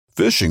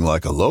Fishing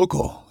like a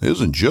local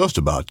isn't just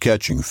about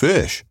catching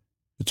fish.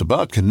 It's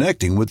about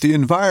connecting with the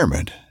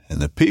environment and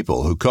the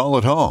people who call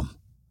it home.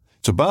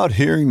 It's about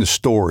hearing the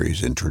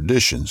stories and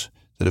traditions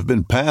that have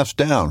been passed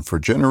down for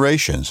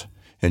generations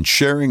and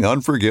sharing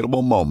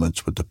unforgettable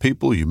moments with the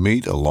people you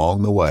meet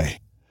along the way.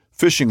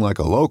 Fishing like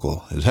a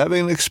local is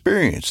having an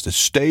experience that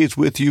stays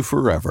with you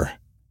forever.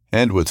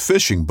 And with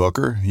Fishing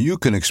Booker, you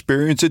can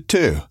experience it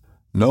too,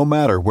 no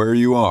matter where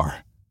you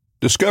are.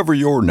 Discover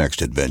your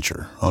next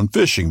adventure on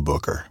Fishing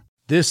Booker.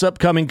 This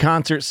upcoming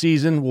concert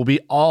season will be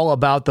all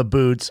about the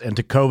boots, and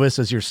Tecovas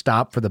is your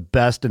stop for the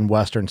best in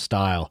Western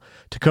style.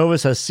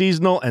 Tecovas has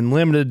seasonal and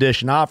limited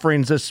edition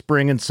offerings this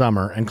spring and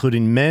summer,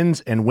 including men's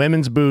and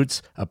women's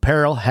boots,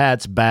 apparel,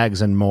 hats,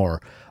 bags, and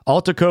more.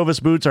 All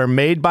Tecovas boots are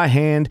made by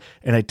hand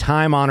in a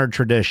time-honored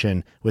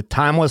tradition with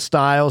timeless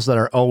styles that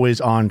are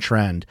always on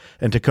trend.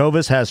 And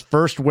Tecovas has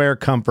first wear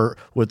comfort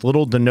with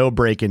little to no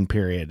break-in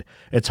period.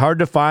 It's hard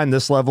to find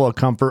this level of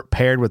comfort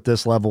paired with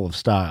this level of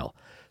style.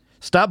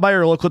 Stop by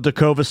your local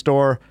Tecovas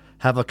store,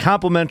 have a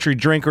complimentary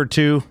drink or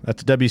two,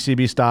 that's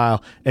WCB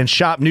style, and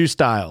shop new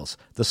styles.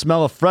 The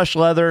smell of fresh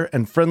leather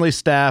and friendly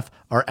staff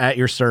are at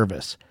your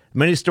service.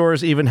 Many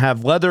stores even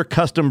have leather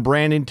custom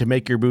branding to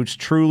make your boots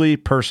truly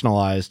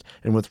personalized.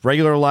 And with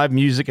regular live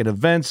music and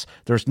events,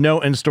 there's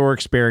no in-store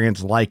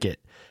experience like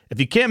it.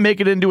 If you can't make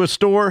it into a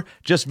store,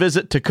 just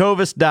visit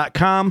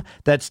tecovas.com.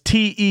 That's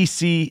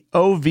TECOVAS.com.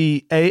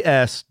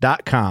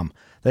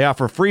 They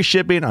offer free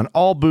shipping on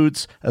all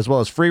boots, as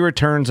well as free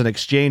returns and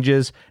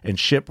exchanges, and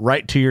ship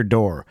right to your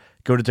door.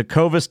 Go to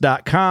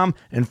tecovas.com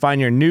and find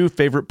your new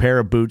favorite pair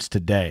of boots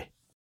today.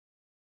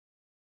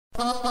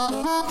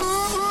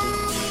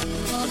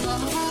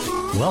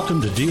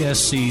 Welcome to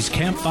DSC's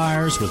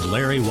Campfires with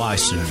Larry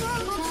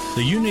Weishuhn,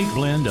 the unique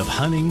blend of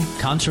hunting,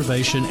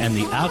 conservation, and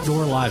the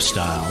outdoor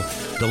lifestyle,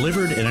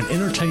 delivered in an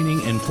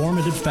entertaining,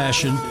 informative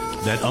fashion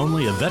that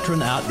only a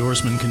veteran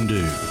outdoorsman can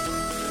do.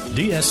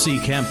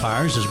 DSC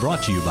Campfires is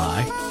brought to you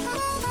by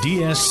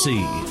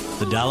DSC,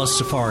 the Dallas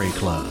Safari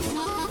Club,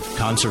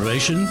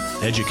 Conservation,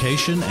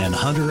 Education, and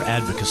Hunter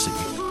Advocacy,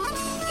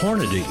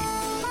 Hornady,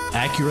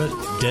 accurate,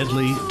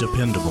 deadly,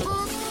 dependable,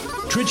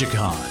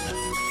 Trijicon,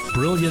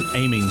 brilliant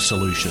aiming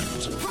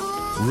solutions,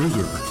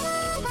 Ruger,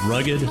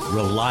 rugged,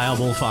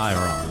 reliable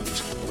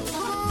firearms,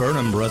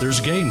 Burnham Brothers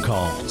Game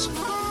Calls,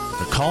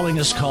 the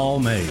callingest call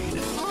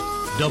made,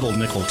 Double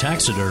Nickel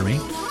Taxidermy,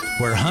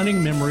 where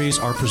hunting memories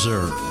are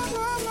preserved.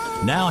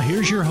 Now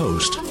here's your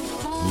host,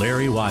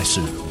 Larry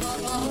Weishuhn.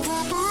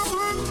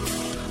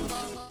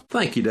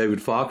 Thank you,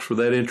 David Fox, for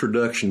that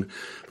introduction.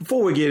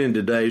 Before we get into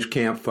today's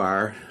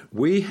campfire,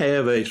 we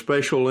have a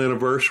special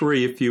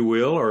anniversary, if you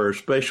will, or a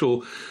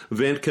special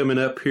event coming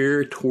up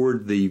here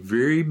toward the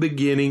very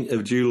beginning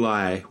of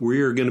July. We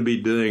are going to be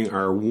doing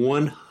our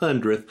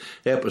 100th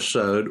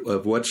episode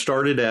of what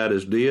started out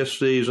as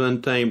DSC's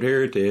Untamed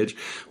Heritage,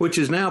 which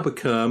has now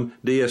become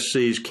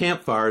DSC's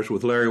Campfires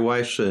with Larry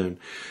Weishuhn.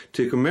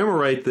 To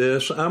commemorate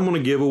this, I'm going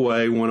to give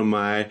away one of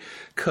my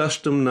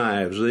custom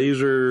knives.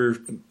 These are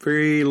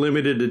very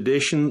limited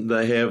edition.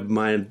 They have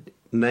my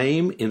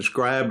name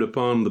inscribed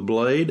upon the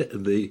blade.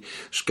 The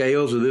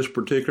scales of this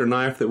particular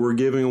knife that we're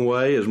giving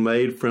away is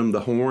made from the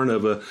horn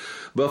of a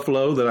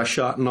buffalo that I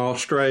shot in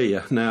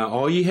Australia. Now,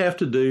 all you have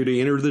to do to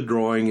enter the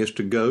drawing is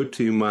to go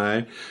to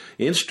my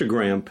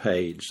Instagram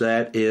page.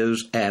 That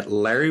is at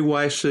Larry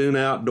Weishuhn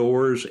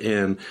Outdoors,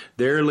 and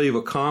there leave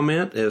a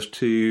comment as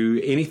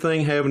to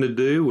anything having to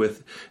do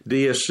with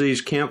DSC's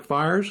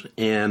Campfires,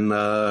 and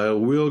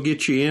we'll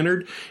get you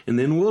entered, and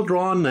then we'll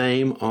draw a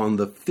name on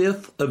the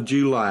 5th of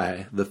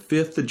July. The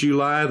 5th of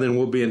July, then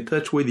we'll be in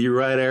touch with you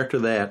right after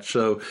that.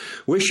 So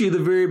wish you the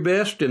very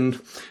best, and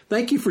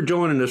thank you for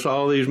joining us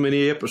all these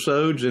many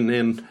episodes,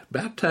 and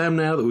about time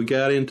now that we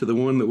got into the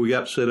one that we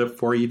got set up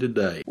for you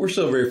today. We're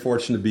so very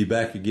fortunate to be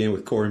back again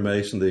with Corey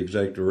Mason, the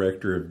Executive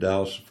Director of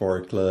Dallas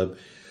Safari Club.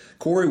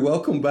 Corey,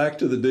 welcome back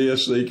to the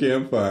DSC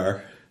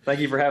Campfire. Thank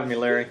you for having me,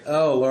 Larry.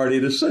 Oh, Lordy,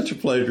 it is such a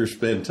pleasure to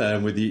spend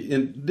time with you.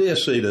 And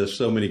DSC does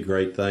so many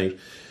great things.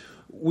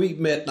 We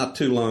met not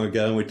too long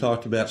ago, and we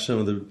talked about some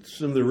of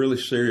the really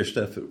serious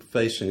stuff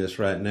facing us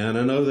right now. And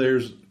I know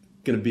there's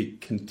going to be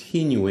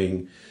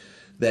continuing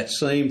that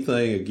same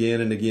thing again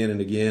and again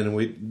and again. And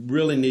we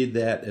really need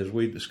that, as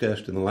we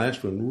discussed in the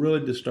last one,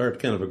 really to start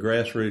kind of a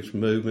grassroots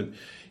movement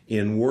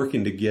in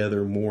working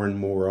together more and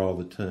more all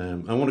the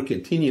time. I want to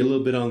continue a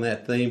little bit on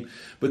that theme,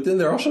 but then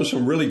there are also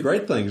some really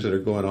great things that are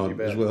going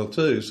on as well,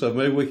 too. So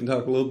maybe we can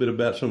talk a little bit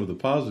about some of the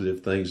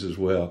positive things as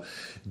well.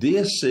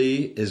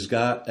 DSC has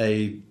got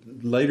a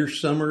later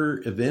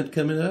summer event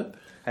coming up?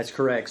 That's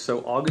correct.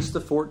 So August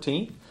the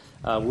 14th,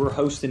 we're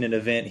hosting an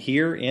event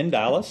here in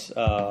Dallas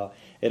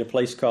at a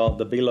place called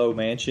the Below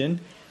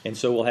Mansion. And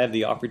so we'll have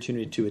the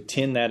opportunity to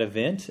attend that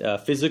event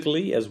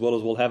physically, as well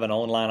as we'll have an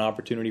online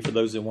opportunity for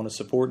those that want to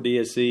support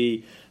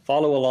DSC,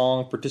 follow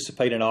along,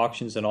 participate in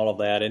auctions and all of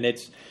that. And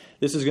this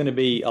is going to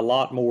be a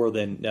lot more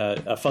than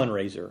a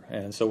fundraiser.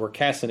 And so we're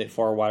casting it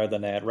far wider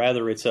than that.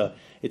 Rather, it's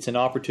an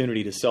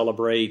opportunity to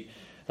celebrate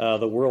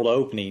the world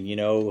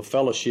opening,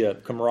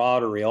 fellowship,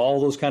 camaraderie,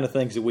 all those kind of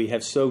things that we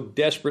have so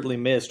desperately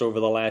missed over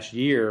the last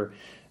year.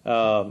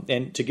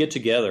 And to get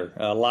together,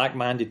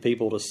 like-minded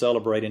people to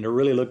celebrate and to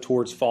really look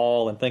towards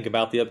fall and think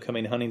about the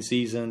upcoming hunting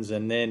seasons,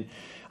 and then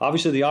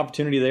obviously the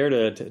opportunity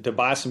there to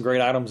buy some great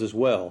items as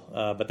well.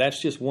 But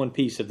that's just one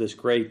piece of this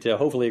great,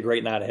 hopefully a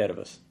great night ahead of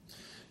us.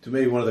 To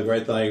me, one of the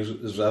great things,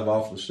 as I've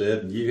often said,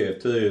 and you have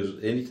too,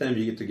 is anytime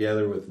you get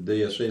together with the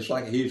DSC, it's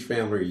like a huge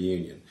family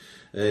reunion.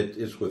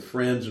 It's with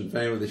friends and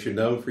family that you've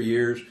known for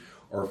years,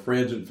 or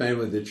friends and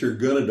family that you're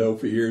going to know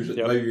for years that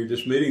maybe you're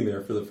just meeting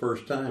there for the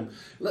first time.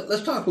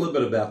 Let's talk a little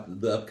bit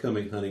about the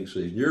upcoming hunting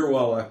season. You're a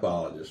wildlife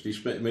biologist. You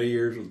spent many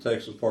years with the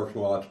Texas Parks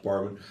and Wildlife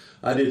Department.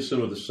 I did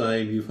some of the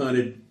same. You've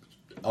hunted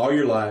all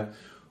your life.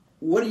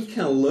 What are you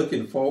kind of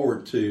looking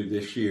forward to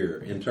this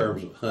year in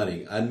terms of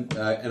hunting? And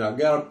I've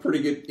got a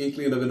pretty good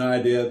inkling of an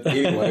idea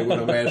anyway when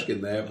I'm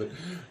asking that, but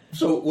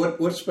so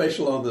what's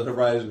special on the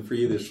horizon for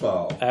you this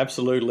fall?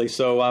 Absolutely.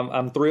 So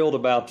I'm thrilled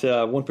about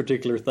one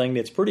particular thing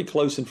that's pretty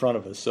close in front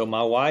of us. So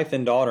my wife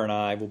and daughter and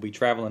I will be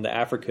traveling to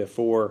Africa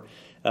for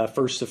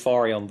first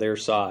safari on their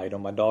side,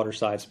 on my daughter's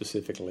side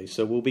specifically.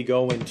 So we'll be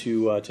going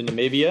to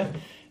Namibia,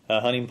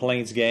 hunting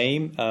plains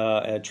game,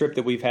 a trip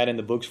that we've had in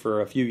the books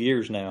for a few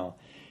years now.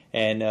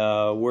 And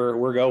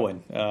we're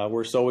going.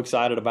 We're so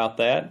excited about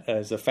that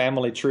as a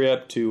family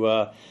trip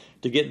to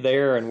get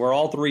there, and we're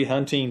all three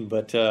hunting,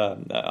 but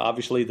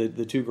obviously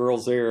the two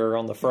girls there are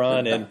on the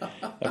front, and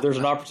if there's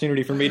an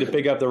opportunity for me to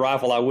pick up the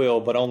rifle, I will,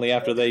 but only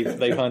after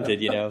they've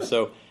hunted,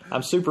 So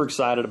I'm super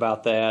excited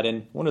about that.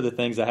 And one of the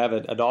things, I have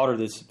a daughter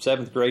that's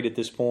 7th grade at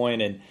this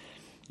point, and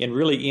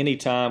really any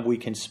time we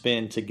can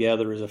spend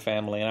together as a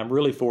family. And I'm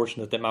really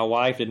fortunate that my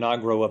wife did not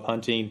grow up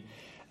hunting,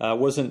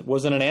 wasn't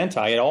an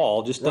anti at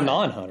all, just a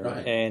non-hunter.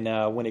 Right.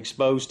 And when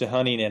exposed to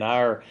hunting and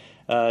our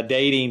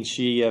dating,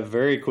 she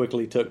very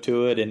quickly took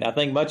to it, and I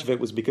think much of it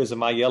was because of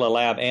my yellow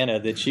lab, Anna,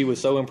 that she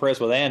was so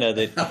impressed with Anna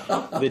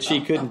that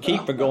she couldn't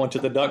keep from going to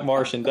the duck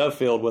marsh and dove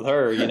field with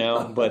her,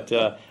 But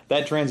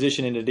that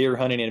transition into deer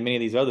hunting and many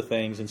of these other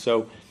things, and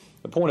so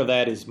the point of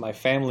that is my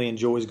family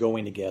enjoys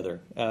going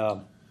together.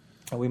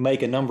 We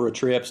make a number of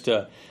trips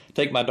to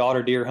take my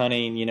daughter deer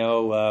hunting.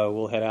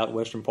 We'll head out the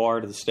western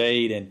part of the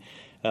state and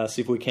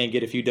see if we can't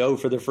get a few doe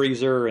for the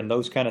freezer and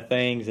those kind of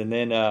things. And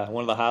then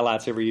one of the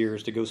highlights every year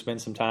is to go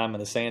spend some time in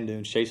the sand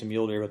dunes chasing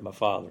mule deer with my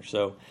father.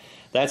 So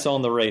that's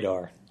on the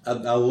radar. I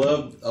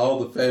love all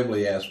the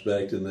family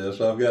aspect in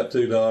this. I've got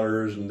 2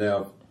 daughters and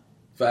now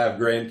 5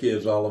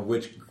 grandkids, all of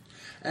which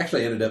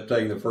actually ended up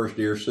taking the first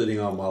deer sitting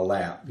on my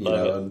lap,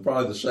 and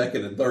probably the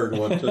second and third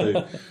one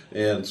too.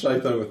 And same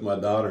thing with my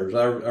daughters.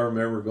 I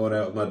remember going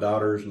out with my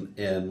daughters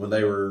and when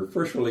they were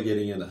first really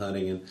getting into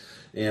hunting,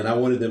 and I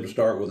wanted them to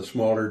start with a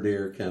smaller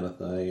deer kind of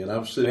thing. And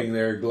I'm sitting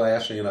there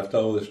glassing, and I've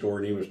told this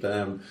story numerous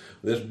times.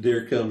 This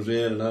deer comes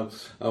in, and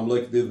I'm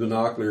looking through the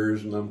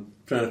binoculars, and I'm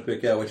trying to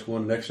pick out which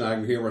one. Next thing I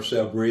can hear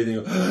myself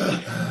breathing,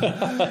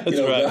 That's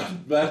right.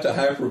 about to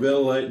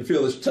hyperventilate and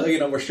feel this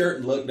tugging on my shirt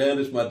and look down.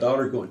 It's my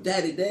daughter going,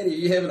 Daddy, are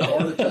you having a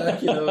heart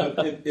attack? And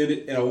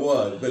I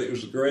was, but it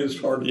was the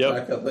greatest heart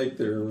attack I think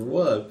there ever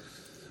was.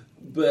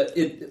 But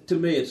to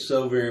me, it's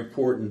so very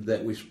important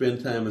that we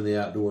spend time in the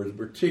outdoors,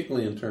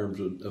 particularly in terms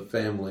of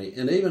family.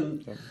 And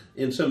even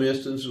in some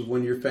instances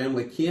when your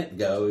family can't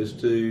go, is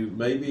to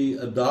maybe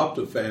adopt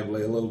a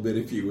family a little bit,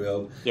 if you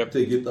will,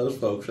 to get those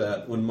folks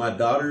out. When my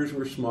daughters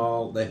were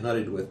small, they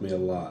hunted with me a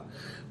lot.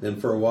 Then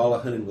for a while,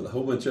 I hunted with a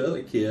whole bunch of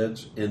other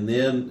kids. And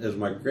then as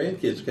my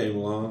grandkids came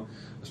along,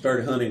 I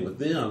started hunting with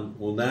them.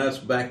 Well, now it's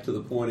back to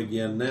the point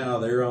again. Now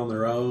they're on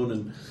their own,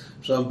 and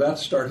so I'm about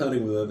to start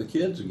hunting with other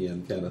kids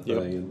again, kind of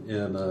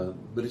thing.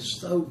 But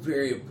it's so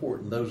very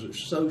important. Those are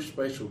so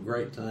special,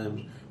 great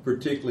times,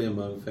 particularly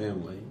among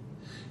family.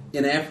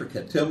 In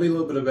Africa, tell me a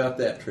little bit about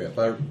that trip.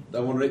 I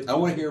want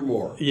to hear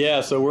more.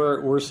 Yeah, so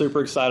we're super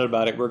excited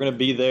about it. We're going to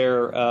be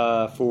there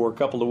for a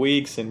couple of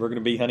weeks, and we're going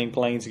to be hunting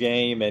plains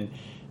game. And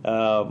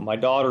my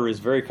daughter is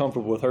very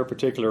comfortable with her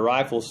particular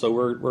rifle, so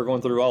we're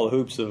going through all the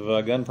hoops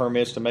of gun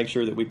permits to make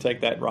sure that we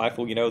take that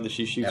rifle, that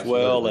she shoots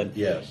well,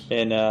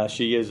 and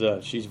she's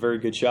a very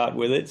good shot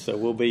with it. So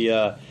we'll be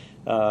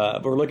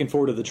we're looking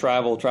forward to the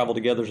travel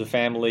together as a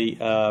family.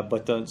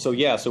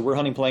 So we're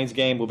hunting plains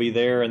game. We'll be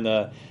there in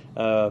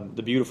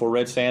the beautiful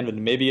red sand of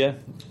Namibia,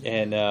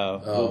 and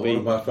we'll be one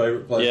of my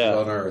favorite places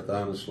on earth,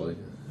 honestly.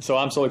 So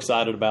I'm so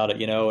excited about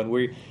it, and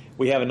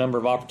we have a number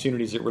of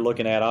opportunities that we're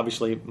looking at.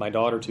 Obviously, my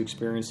daughter to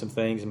experience some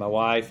things, and my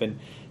wife, and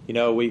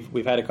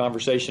we've had a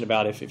conversation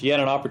about if you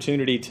had an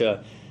opportunity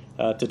to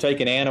take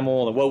an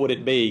animal, and what would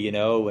it be,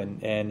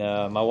 and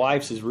my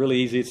wife's is really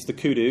easy. It's the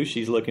kudu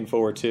she's looking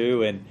forward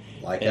to,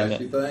 Like how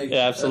she thinks.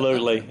 Yeah,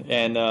 absolutely.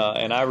 And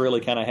I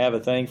really kind of have a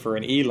thing for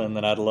an eland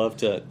that I'd love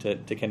to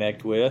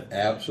connect with.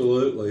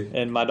 Absolutely.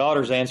 And my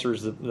daughter's answer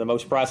is the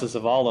most priceless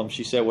of all of them.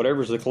 She said,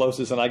 whatever's the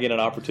closest and I get an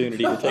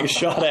opportunity to take a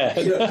shot at.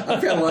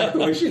 I kind of like the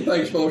way she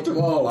thinks most of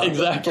all.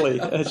 Exactly.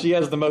 She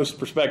has the most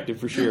perspective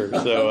for sure.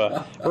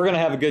 So we're going to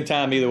have a good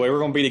time either way. We're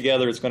going to be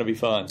together. It's going to be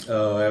fun.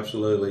 Oh,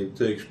 absolutely.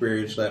 To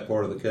experience that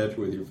part of the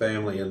country with your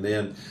family. And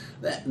then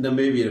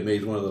Namibia to me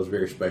is one of those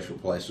very special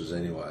places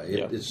anyway.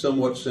 It's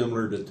somewhat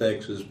similar to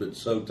Texas, but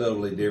so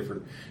totally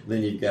different.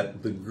 Then you've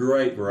got the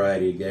great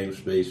variety of game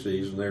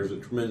species, and there's a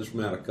tremendous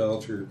amount of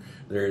culture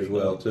there as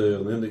well, too.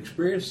 And then to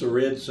experience the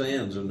red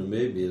sands of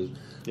Namibia,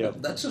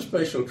 that's a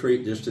special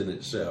treat just in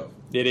itself.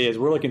 It is.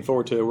 We're looking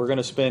forward to it. We're going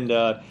to spend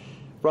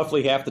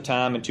roughly half the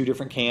time in 2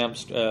 different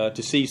camps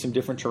to see some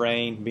different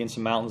terrain, be in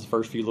some mountains the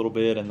first few little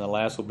bit, and the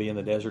last will be in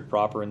the desert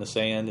proper in the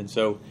sand. And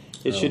so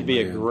it should be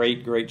a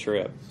great, great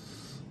trip.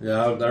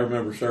 Yeah, I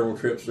remember several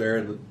trips there,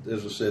 and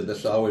as I said,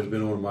 that's always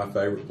been one of my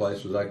favorite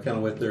places. I kind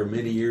of went there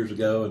many years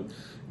ago and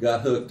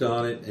got hooked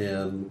on it,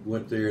 and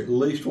went there at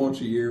least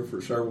once a year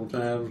for several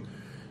times,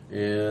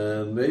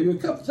 and maybe a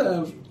couple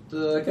times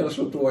I kind of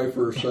slipped away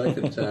for a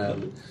second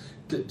time.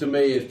 To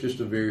me, it's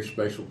just a very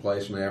special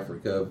place in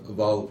Africa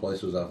of all the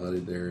places I've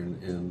hunted there,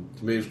 and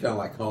to me, it's kind of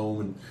like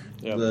home,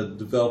 and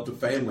developed a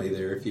family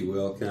there, if you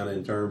will, kind of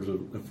in terms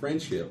of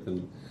friendship,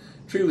 and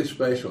truly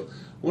special.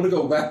 I want to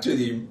go back to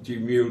your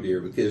mule deer,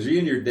 because you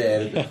and your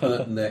dad have been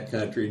hunting that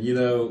country,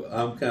 and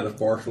I'm kind of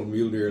partial to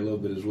mule deer a little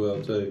bit as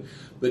well too.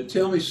 But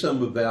tell me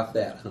some about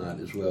that hunt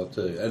as well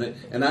too.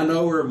 And I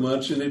know we're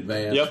months in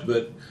advance,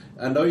 but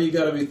I know you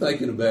got to be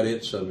thinking about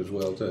it some as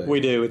well too. We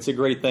do. It's a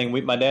great thing.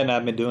 My dad and I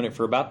have been doing it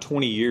for about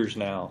 20 years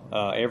now.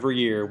 Every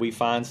year we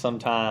find some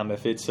time,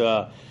 if it's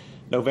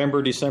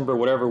November, December,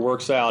 whatever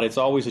works out. It's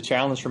always a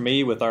challenge for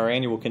me with our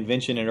annual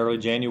convention in early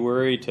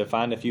January to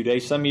find a few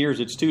days. Some years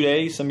it's 2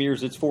 days, some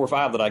years it's 4 or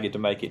 5 that I get to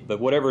make it. But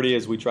whatever it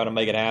is, we try to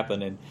make it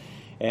happen.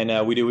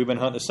 And we do. We've been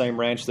hunting the same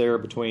ranch there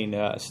between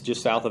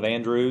just south of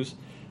Andrews.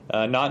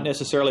 Not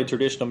necessarily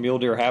traditional mule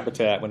deer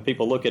habitat. When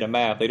people look at a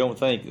map, they don't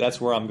think that's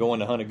where I'm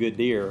going to hunt a good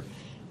deer.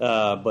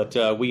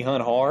 But we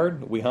hunt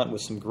hard. We hunt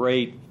with some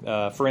great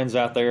friends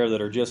out there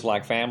that are just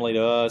like family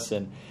to us.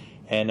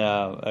 And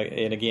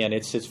again,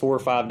 it's 4 or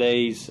 5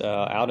 days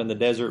out in the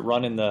desert,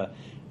 running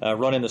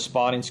the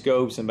spotting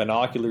scopes and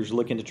binoculars,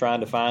 looking to trying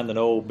to find an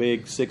old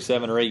big 6,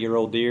 7, or 8 year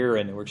old deer,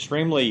 and we're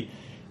extremely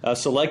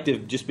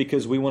selective just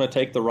because we want to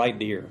take the right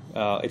deer.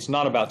 It's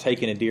not about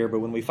taking a deer, but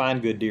when we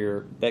find good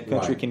deer, that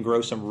country can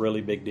grow some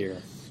really big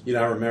deer.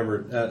 I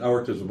remember I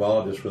worked as a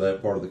biologist for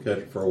that part of the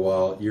country for a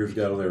while years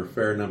ago, and there were a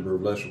fair number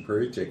of lesser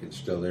prairie chickens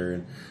still there.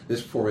 And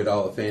this before we had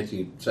all the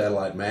fancy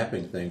satellite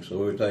mapping things. So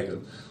we would take a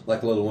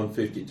little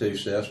 152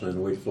 Cessna,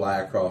 and we'd fly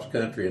across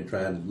country and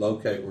try and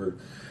locate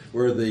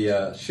where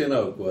the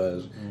Chinook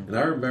was. And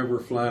I remember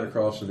flying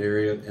across an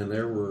area, and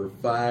there were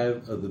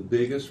 5 of the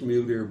biggest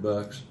mule deer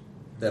bucks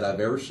that I've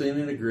ever seen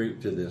in a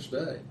group to this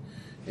day.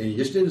 And you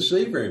just didn't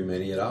see very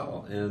many at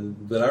all.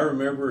 But I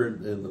remember,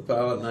 and the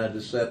pilot and I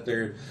just sat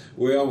there.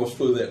 We almost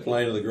flew that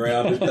plane to the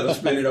ground, just kind of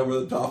spin it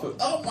over the top of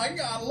it. Oh my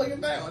God! Look at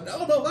that one!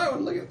 Oh no, that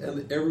one! Look at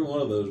and every one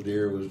of those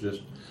deer was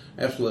just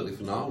absolutely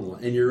phenomenal.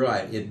 And you're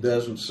right; it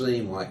doesn't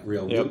seem like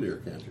real mule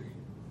deer country.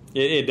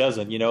 It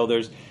doesn't.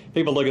 There's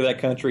people look at that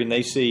country and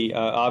they see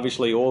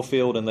obviously oil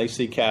field, and they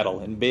see cattle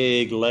and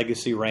big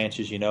legacy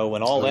ranches. And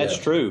all that's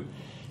true.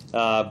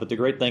 But the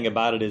great thing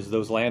about it is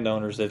those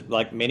landowners, that,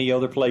 like many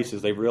other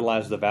places, they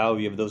realize the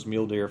value of those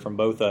mule deer from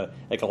both a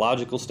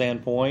ecological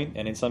standpoint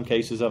and in some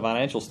cases a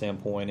financial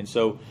standpoint. And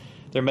so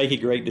they're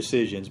making great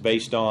decisions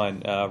based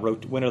on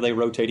when are they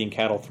rotating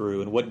cattle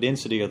through, and what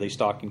density are they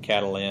stocking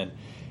cattle in,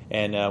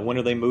 and when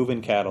are they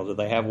moving cattle? Do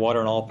they have water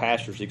in all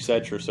pastures,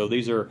 etc.? So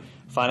these are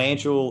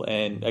financial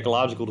and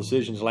ecological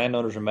decisions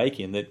landowners are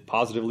making that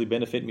positively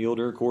benefit mule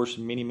deer, of course,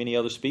 and many, many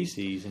other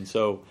species. And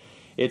so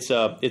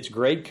it's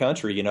great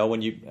country.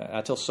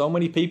 I tell so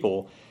many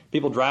people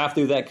drive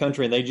through that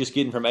country and they just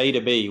getting from A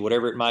to B,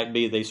 whatever it might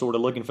be. They sort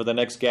of looking for the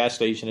next gas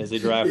station as they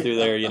drive through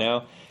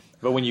there,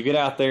 But when you get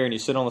out there and you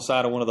sit on the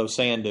side of one of those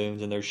sand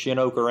dunes and there's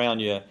Chinook around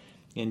you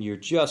and you're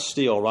just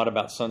still right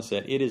about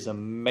sunset, it is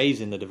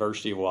amazing the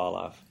diversity of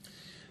wildlife.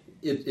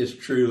 It is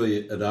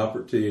truly an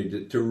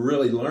opportunity to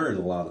really learn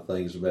a lot of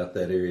things about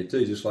that area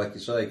too, just like you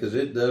say, because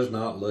it does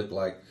not look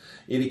like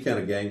any kind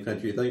of game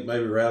country. You think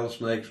maybe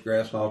rattlesnakes,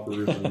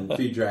 grasshoppers, and a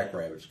few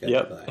jackrabbits kind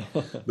of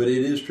thing. But it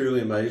is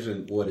truly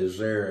amazing what is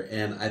there.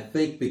 And I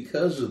think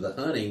because of the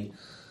hunting,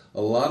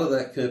 a lot of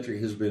that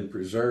country has been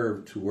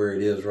preserved to where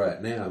it is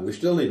right now. We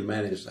still need to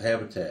manage the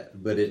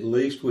habitat, but at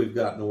least we've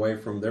gotten away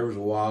from, there was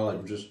a while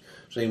it just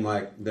seemed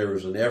like there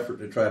was an effort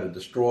to try to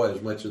destroy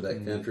as much of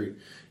that country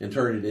and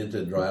turn it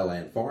into dry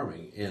land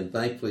farming. And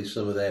thankfully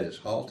some of that is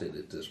halted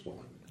at this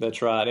point.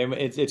 That's right.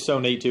 It's so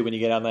neat, too, when you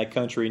get out in that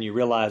country and you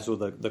realize with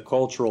the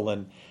cultural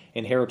and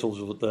heritage,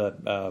 with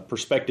the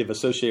perspective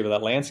associated with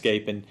that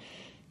landscape. And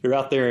you're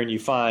out there and you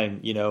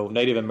find,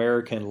 Native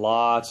American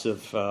lots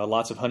of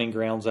hunting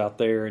grounds out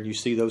there, and you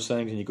see those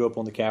things, and you go up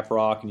on the Cap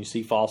Rock and you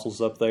see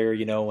fossils up there,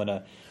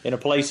 in a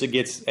place that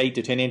gets 8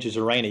 to 10 inches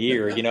of rain a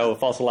year,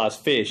 fossilized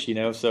fish,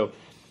 so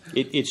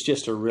it's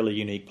just a really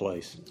unique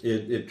place.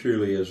 It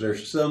truly is.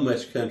 There's so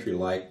much country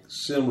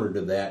similar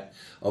to that,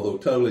 although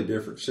totally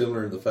different,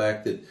 similar in the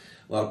fact that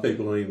a lot of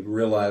people don't even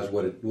realize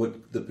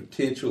what the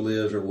potential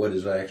is or what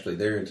is actually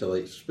there until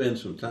they spend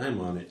some time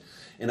on it.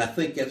 And I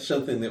think that's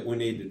something that we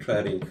need to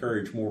try to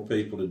encourage more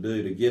people to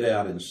do, to get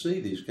out and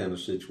see these kind of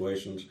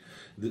situations,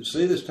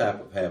 see this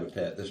type of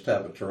habitat, this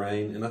type of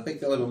terrain, and I think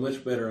they'll have a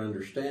much better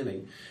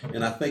understanding.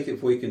 And I think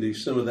if we can do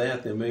some of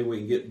that, then maybe we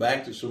can get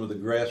back to some of the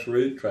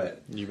grassroots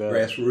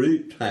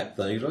type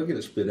things. I'll get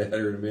it spit out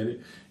here in a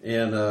minute.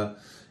 And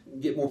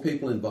get more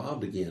people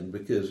involved again,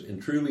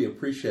 and truly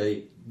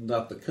appreciate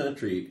not the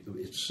country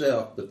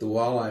itself, but the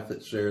wildlife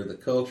that's there, the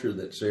culture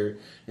that's there,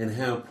 and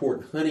how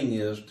important hunting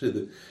is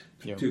to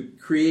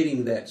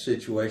creating that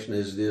situation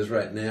as it is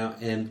right now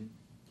and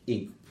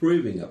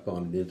improving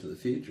upon it into the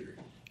future.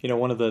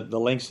 One of the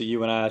links that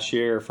you and I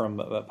share from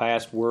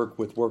past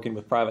working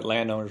with private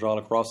landowners all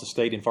across the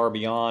state and far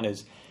beyond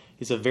is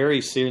a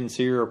very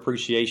sincere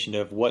appreciation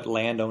of what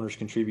landowners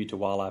contribute to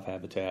wildlife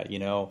habitat.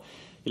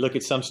 You look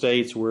at some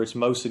states where it's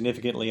most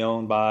significantly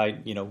owned by,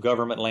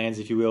 government lands,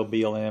 if you will,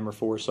 BLM or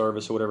Forest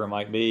Service or whatever it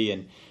might be.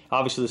 And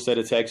obviously the state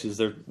of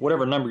Texas,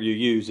 whatever number you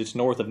use, it's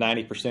north of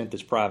 90%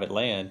 that's private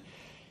land.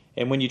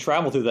 And when you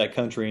travel through that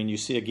country and you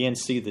see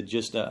the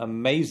just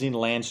amazing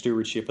land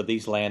stewardship of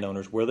these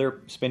landowners, where they're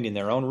spending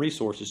their own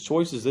resources,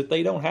 choices that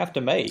they don't have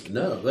to make.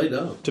 No, they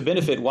don't. To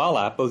benefit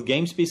wildlife, both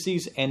game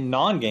species and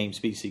non-game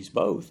species,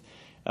 both.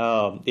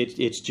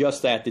 It's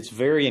just that. It's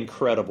very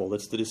incredible.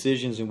 It's the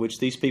decisions in which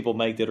these people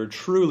make that are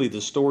truly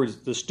the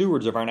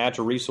stewards of our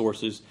natural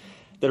resources,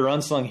 that are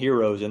unsung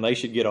heroes, and they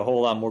should get a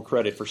whole lot more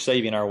credit for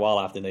saving our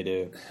wildlife than they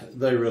do.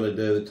 They really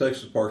do. The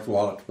Texas Parks and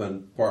Wildlife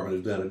Department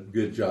has done a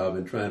good job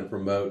in trying to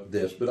promote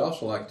this, but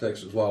also like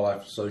Texas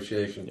Wildlife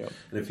Association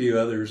and a few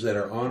others that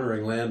are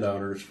honoring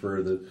landowners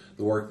for the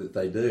work that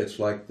they do. It's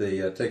like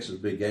the Texas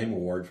Big Game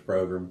Awards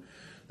program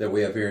that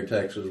we have here in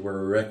Texas,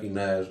 where we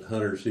recognize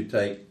hunters who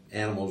take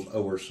animals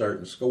over a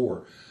certain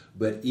score.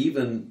 But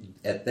even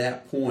at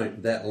that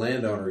point, that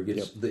landowner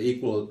gets the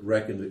equal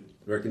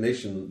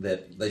recognition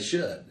that they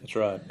should. That's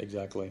right,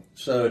 exactly.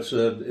 So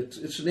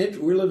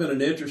we live in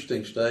an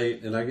interesting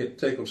state, and I get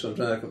tickled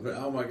sometimes.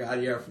 Oh my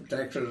God, you're from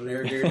Texas, and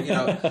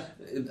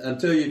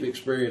until you've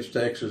experienced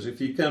Texas. If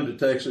you come to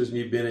Texas and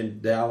you've been in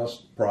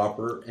Dallas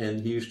proper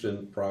and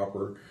Houston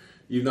proper,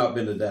 you've not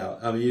been to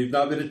Dallas. I mean, you've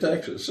not been to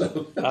Texas.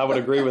 So I would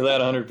agree with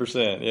that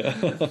 100%. Yeah.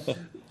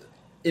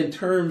 In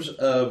terms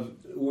of,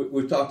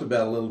 we've talked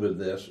about a little bit of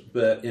this,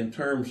 but in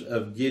terms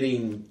of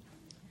getting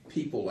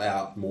people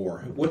out more,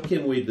 what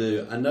can we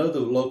do? I know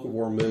the local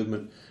war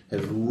movement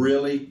has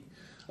really,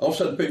 all of a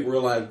sudden people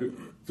realize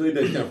food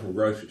doesn't come from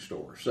grocery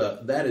stores. So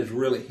that has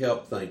really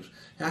helped things.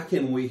 How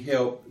can we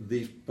help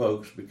these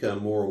folks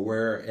become more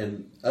aware,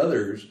 and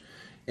others,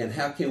 and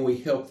how can we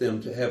help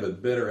them to have a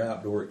better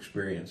outdoor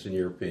experience, in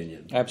your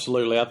opinion?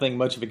 Absolutely. I think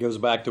much of it goes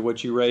back to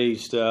what you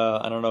raised,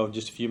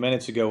 just a few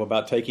minutes ago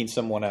about taking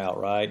someone out,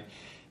 right?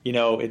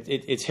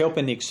 It's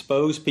helping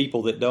expose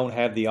people that don't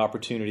have the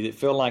opportunity, that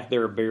feel like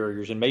there are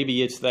barriers. And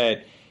maybe it's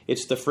the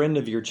friend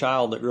of your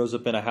child that grows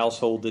up in a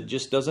household that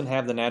just doesn't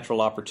have the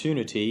natural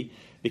opportunity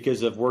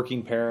because of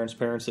working parents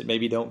that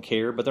maybe don't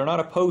care, but they're not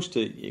opposed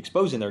to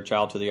exposing their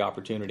child to the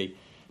opportunity.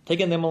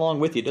 Taking them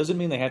along with you doesn't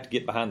mean they have to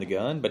get behind the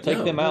gun, but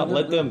take them out and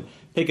let them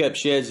pick up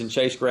sheds and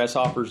chase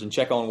grasshoppers and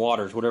check on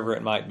waters, whatever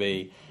it might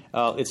be.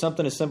 It's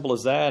something as simple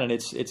as that, and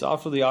it's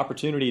also the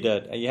opportunity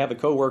you have a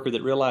coworker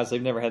that realizes they've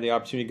never had the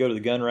opportunity to go to the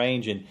gun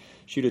range and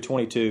shoot a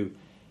 .22.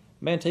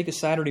 Man, take a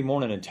Saturday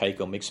morning and take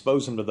them,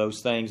 expose them to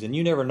those things, and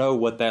you never know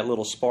what that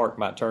little spark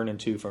might turn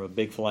into from a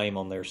big flame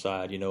on their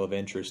side, of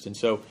interest. And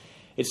so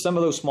it's some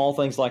of those small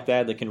things like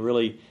that can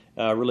really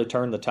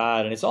turn the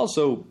tide, and it's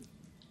also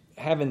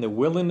having the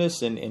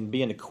willingness and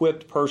being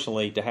equipped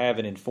personally to have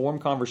an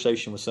informed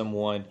conversation with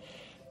someone,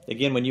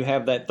 again, when you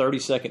have that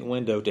 30-second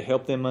window to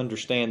help them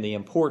understand the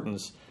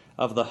importance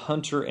of the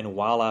hunter and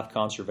wildlife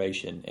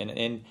conservation,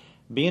 and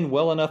being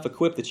well enough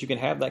equipped that you can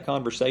have that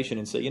conversation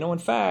and say, in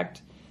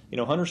fact,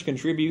 hunters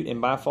contribute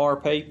and by far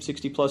pay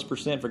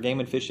 60+% for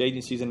game and fish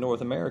agencies in North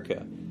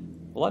America.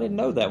 Well, I didn't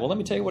know that. Well, let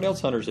me tell you what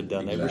else hunters have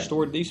done. Exactly. They've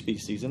restored these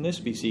species and this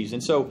species.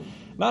 And so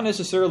not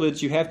necessarily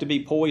that you have to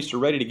be poised or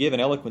ready to give an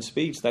eloquent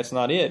speech. That's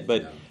not it.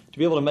 But to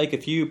be able to make a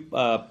few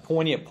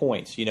poignant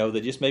points,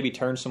 that just maybe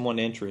turn someone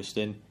to interest,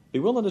 and be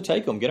willing to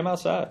take them, get them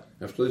outside.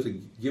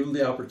 Absolutely. Give them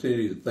the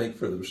opportunity to think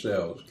for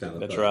themselves, kind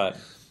of That's thing. Right.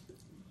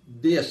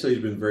 DSC has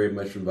been very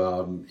much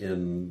involved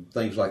in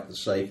things like the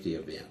safety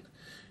event.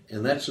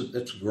 And that's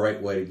a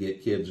great way to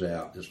get kids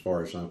out, as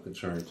far as I'm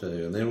concerned,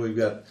 too. And then we've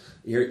got,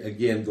 here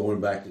again,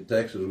 going back to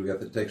Texas, we've got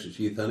the Texas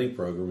Youth Hunting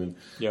Program. And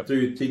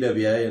through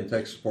TWA and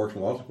Texas Parks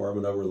and Wildlife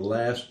Department, over the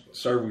last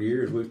several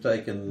years, we've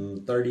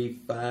taken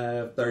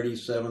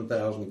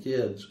 37,000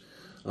 kids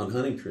on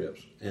hunting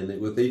trips.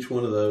 And with each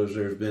one of those,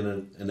 there's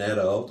been an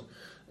adult,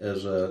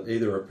 as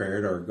either a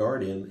parent or a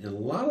guardian, and a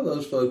lot of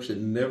those folks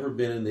had never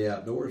been in the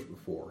outdoors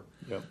before.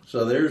 Yep.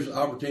 So there's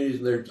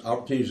opportunities there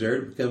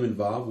to become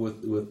involved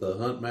with the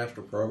Hunt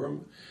Master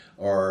program,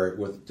 or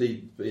with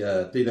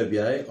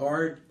TWA,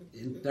 or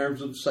in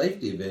terms of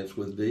safety events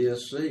with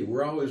DSC.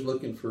 We're always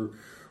looking for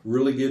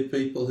really good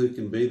people who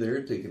can be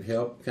there to can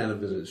help kind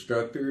of as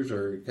instructors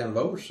or kind of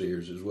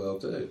overseers as well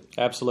too.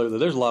 Absolutely.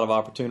 There's a lot of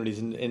opportunities,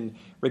 and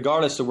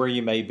regardless of where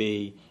you may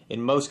be,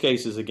 in most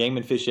cases a game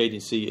and fish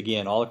agency,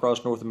 again, all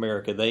across North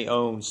America, they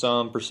own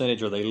some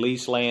percentage, or they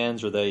lease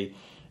lands, or they,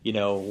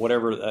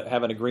 whatever,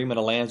 have an agreement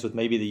of lands with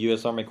maybe the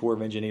U.S. Army Corps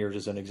of Engineers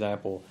as an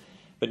example.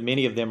 But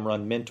many of them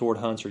run mentored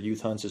hunts or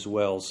youth hunts as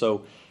well.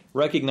 So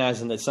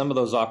recognizing that some of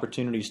those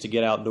opportunities to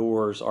get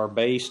outdoors are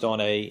based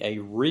on a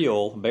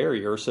real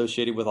barrier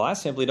associated with, I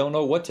simply don't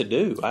know what to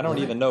do. I don't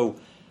even know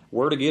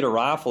where to get a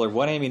rifle, or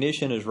what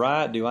ammunition is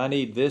right. Do I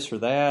need this or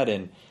that?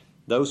 And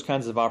those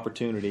kinds of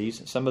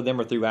opportunities, some of them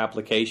are through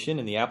application,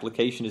 and the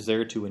application is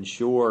there to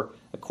ensure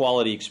a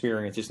quality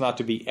experience. It's not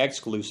to be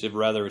exclusive,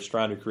 rather it's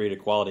trying to create a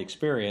quality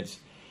experience.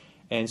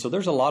 And so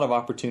there's a lot of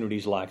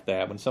opportunities like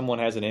that. When someone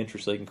has an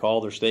interest, they can call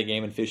their state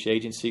game and fish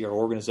agency or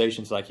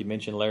organizations like you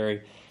mentioned,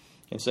 Larry,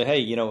 and say,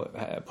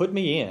 hey, put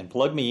me in,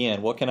 plug me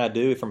in. What can I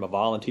do from a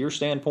volunteer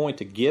standpoint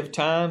to give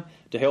time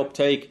to help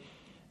take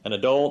an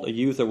adult, a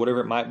youth, or whatever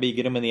it might be,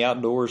 get them in the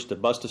outdoors to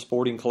bust a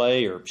sporting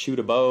clay or shoot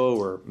a bow,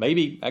 or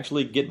maybe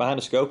actually get behind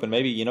a scope and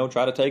maybe,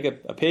 try to take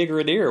a pig or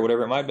a deer or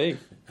whatever it might be.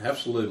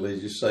 Absolutely.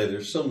 As you say,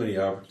 there's so many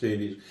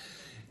opportunities.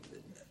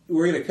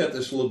 We're going to cut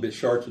this a little bit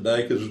short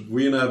today because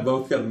we and I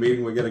both got a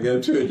meeting we're going to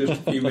go to in just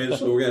a few minutes,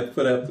 so we're going to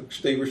to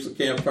extinguish the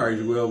campfire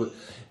as well. But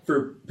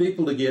for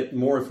people to get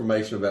more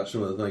information about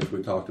some of the things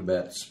we talked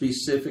about,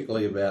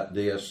 specifically about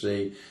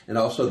DSC, and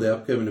also the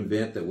upcoming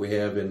event that we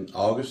have in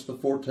August the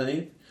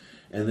 14th,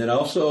 and then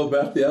also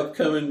about the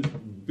upcoming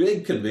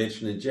big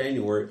convention in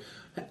January,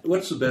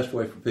 what's the best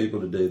way for people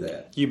to do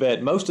that? You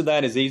bet. Most of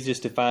that is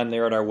easiest to find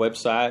there at our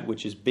website,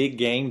 which is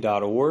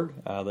biggame.org.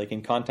 They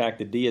can contact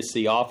the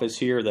DSC office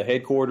here, the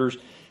headquarters.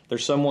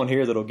 There's someone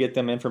here that will get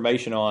them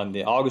information on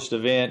the August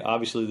event,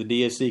 obviously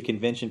the DSC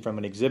convention from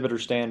an exhibitor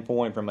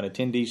standpoint, from an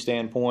attendee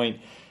standpoint.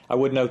 I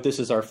would note this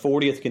is our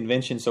 40th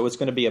convention, so it's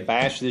going to be a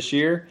bash this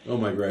year. Oh,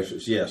 my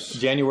gracious, yes.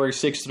 January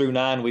 6th through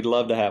 9, we'd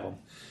love to have them.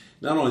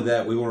 Not only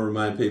that, we want to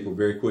remind people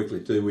very quickly,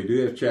 too, we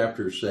do have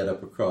chapters set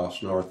up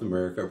across North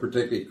America,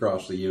 particularly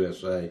across the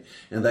USA,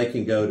 and they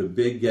can go to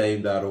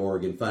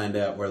biggame.org and find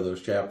out where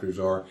those chapters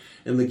are.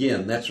 And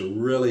again, that's a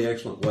really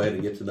excellent way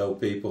to get to know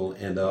people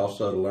and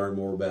also to learn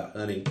more about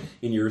hunting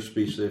in your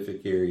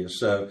specific area.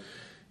 So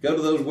go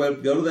to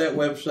that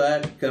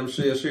website, come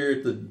see us here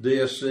at the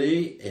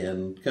DSC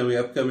and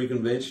upcoming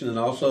convention, and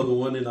also the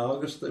one in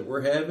August that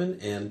we're having.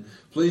 And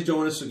please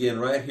join us again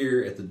right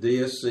here at the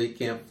DSC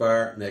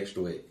Campfire next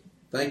week.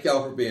 Thank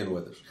y'all for being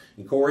with us.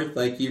 And Corey,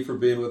 thank you for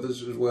being with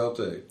us as well,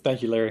 too.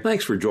 Thank you, Larry.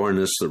 Thanks for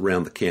joining us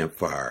around the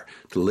campfire.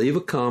 To leave a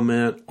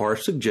comment or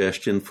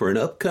suggestion for an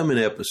upcoming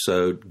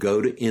episode,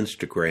 go to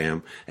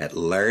Instagram at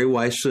Larry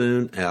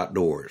Weishuhn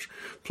Outdoors.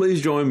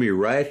 Please join me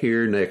right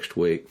here next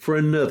week for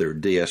another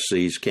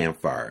DSC's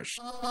Campfires.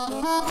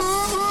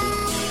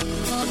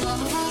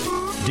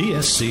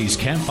 DSC's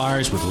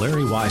Campfires with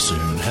Larry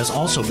Weishuhn has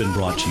also been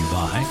brought to you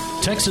by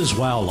Texas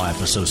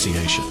Wildlife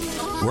Association,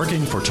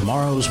 working for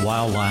tomorrow's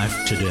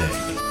wildlife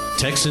today.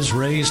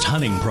 Texas-raised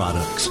hunting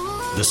products,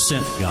 the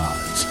Scent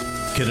Gods,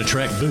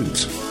 Kitatrek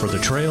boots for the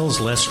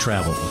trails less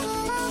traveled,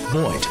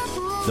 Voigt,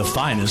 the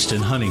finest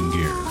in hunting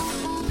gear,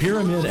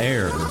 Pyramid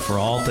Air for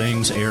all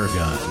things air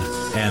gun,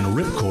 and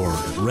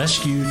Ripcord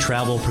Rescue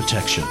Travel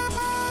Protection.